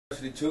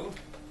Adversity 2,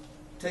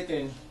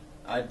 taking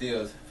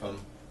ideas from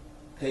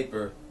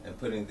paper and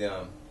putting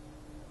them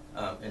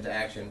into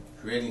action,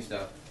 creating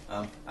stuff.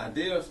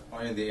 Ideas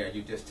are in the air.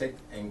 You just take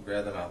and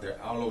grab them out. They're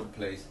all over the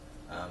place.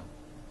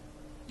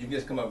 You can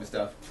just come up with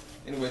stuff.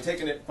 Anyway,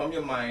 taking it from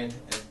your mind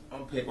and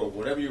on paper,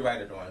 whatever you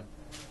write it on.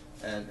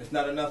 And it's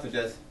not enough to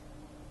just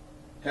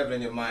have it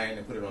in your mind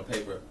and put it on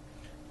paper.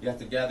 You have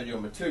to gather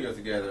your material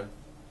together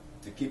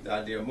to keep the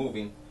idea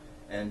moving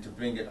and to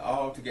bring it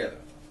all together.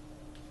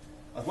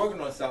 I was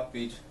working on South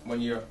Beach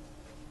one year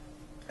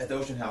at the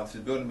Ocean House. The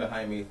building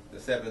behind me, the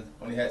 7th,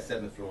 only had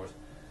 7 floors.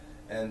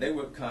 And they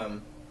would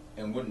come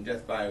and wouldn't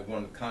just buy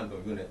one condo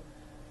unit.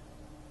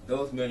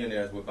 Those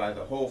millionaires would buy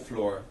the whole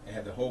floor and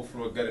have the whole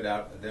floor gutted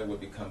out, and that would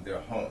become their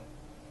home.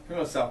 Here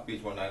on South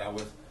Beach one night, I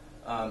was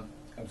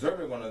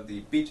observing one of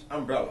the beach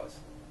umbrellas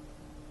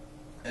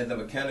and the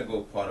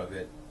mechanical part of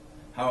it,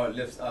 how it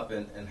lifts up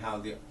and how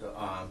the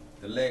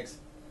legs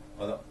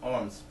or the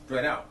arms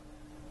spread out.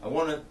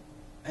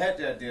 I had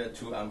the idea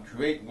to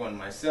create one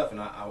myself,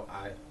 and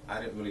I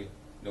didn't really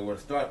know where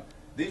to start.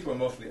 These were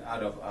mostly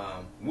out of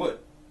wood,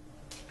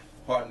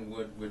 hardened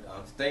wood with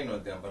stain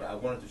on them, but I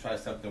wanted to try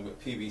something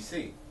with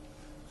PVC.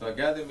 So I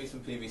gathered me some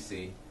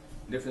PVC,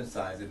 different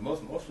sizes.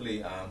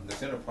 Mostly the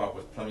center part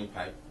was plumbing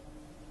pipe.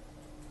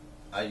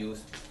 I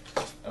used,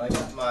 and I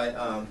got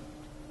my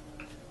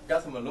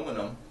got some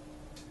aluminum,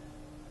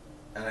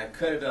 and I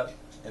cut it up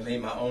and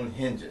made my own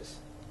hinges.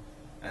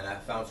 And I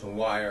found some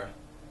wire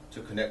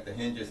to connect the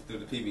hinges through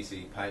the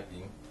PVC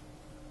piping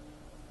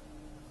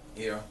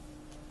here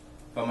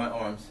for my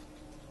arms.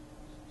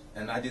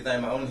 And I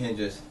designed my own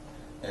hinges.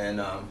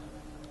 And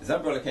as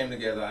umbrella came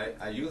together,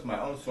 I used my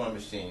own sewing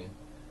machine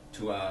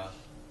to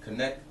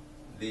connect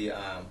the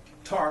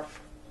tarp,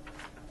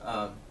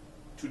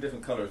 2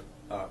 different colors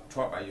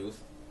tarp I used.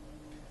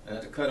 And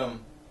I had to cut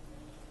them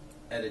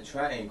at a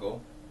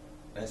triangle,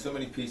 and so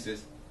many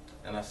pieces,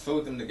 and I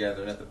sewed them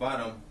together. And at the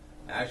bottom,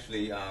 I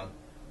actually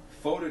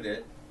folded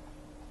it,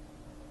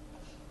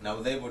 and I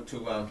was able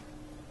to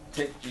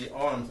take the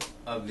arms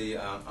of the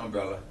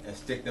umbrella and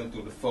stick them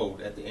through the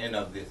fold at the end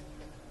of this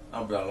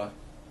umbrella,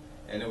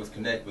 and it was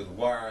connected with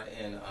wire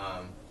and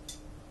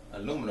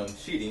aluminum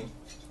sheeting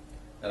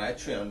that I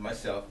trimmed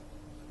myself.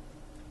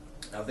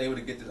 I was able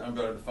to get this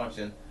umbrella to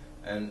function,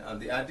 and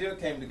the idea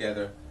came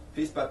together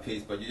piece by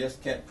piece, but you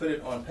just can't put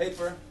it on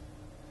paper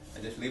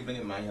and just leave it in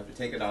your mind. You have to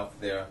take it out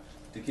there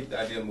to keep the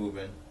idea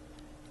moving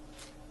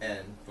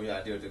and for your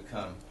idea to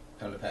come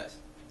to pass.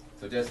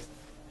 So just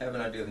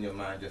having ideas in your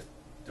mind just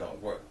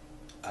don't work.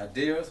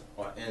 Ideas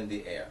are in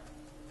the air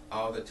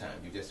all the time.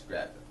 You just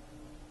grab them.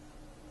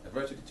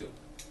 Adversity 2.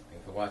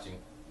 Thanks for watching.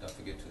 Don't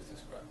forget to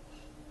subscribe.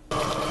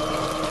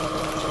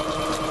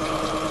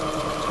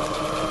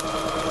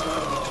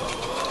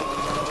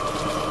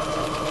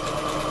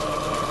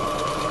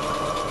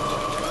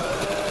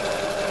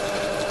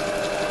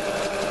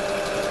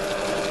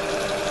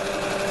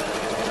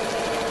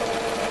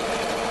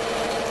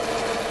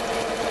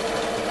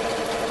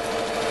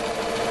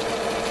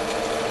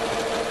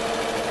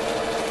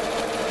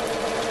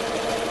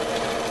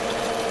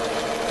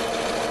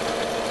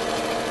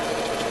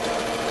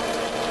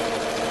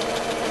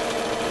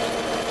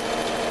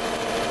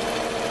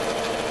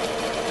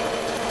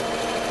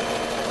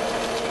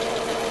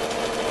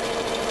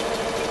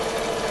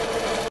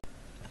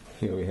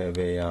 Here we have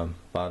a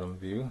bottom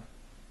view.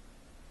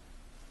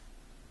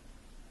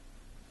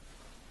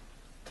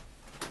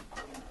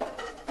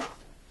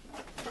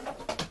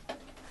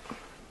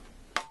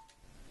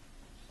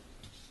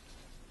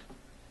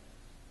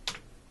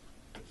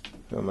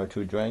 Here are my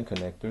 2 drain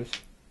connectors,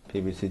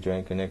 PVC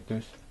drain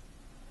connectors.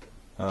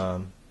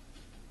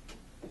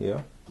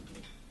 Here,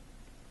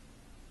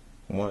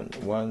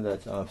 one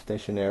that's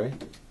stationary,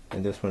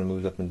 and this one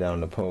moves up and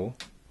down the pole.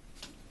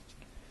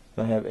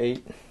 I have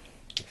 8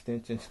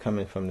 extensions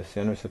coming from the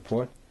center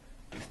support.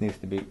 This needs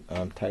to be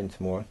tightened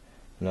some more.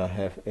 And I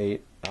have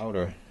 8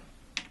 outer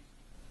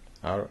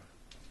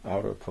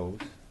poles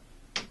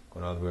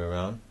going all the way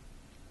around.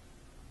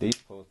 These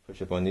poles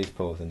push up on these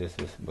poles, and this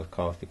is what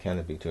caused the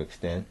canopy to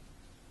extend.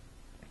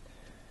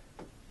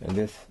 And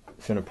this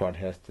center part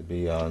has to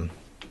be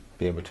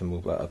able to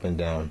move up and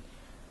down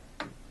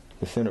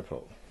the center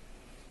pole.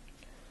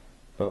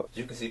 So as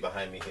you can see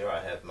behind me here,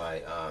 I have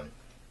my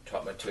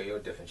top material,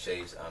 different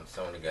shades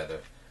sewn together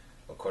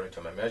according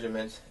to my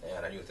measurements,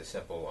 and I used a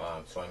simple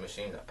sewing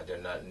machine. I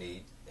did not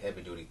need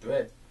heavy duty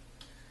thread.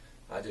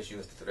 I just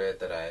used the thread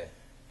that I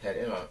had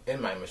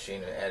in my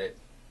machine and added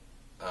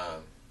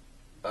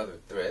other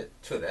thread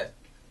to that.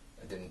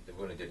 I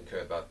really didn't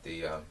care about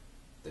the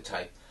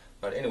type,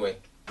 but anyway,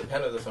 the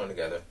panels are sewn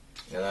together,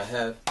 and I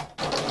have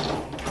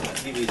my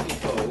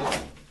PVC poles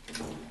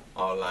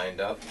all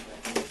lined up.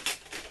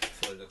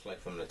 So it looks like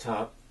from the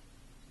top.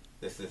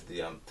 This is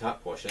the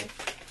top portion.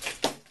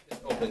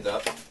 It opens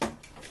up.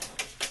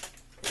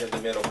 We have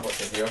the middle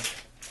portion here.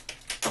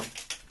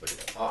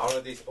 But all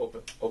of these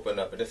open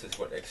up, and this is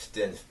what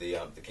extends the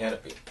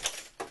canopy.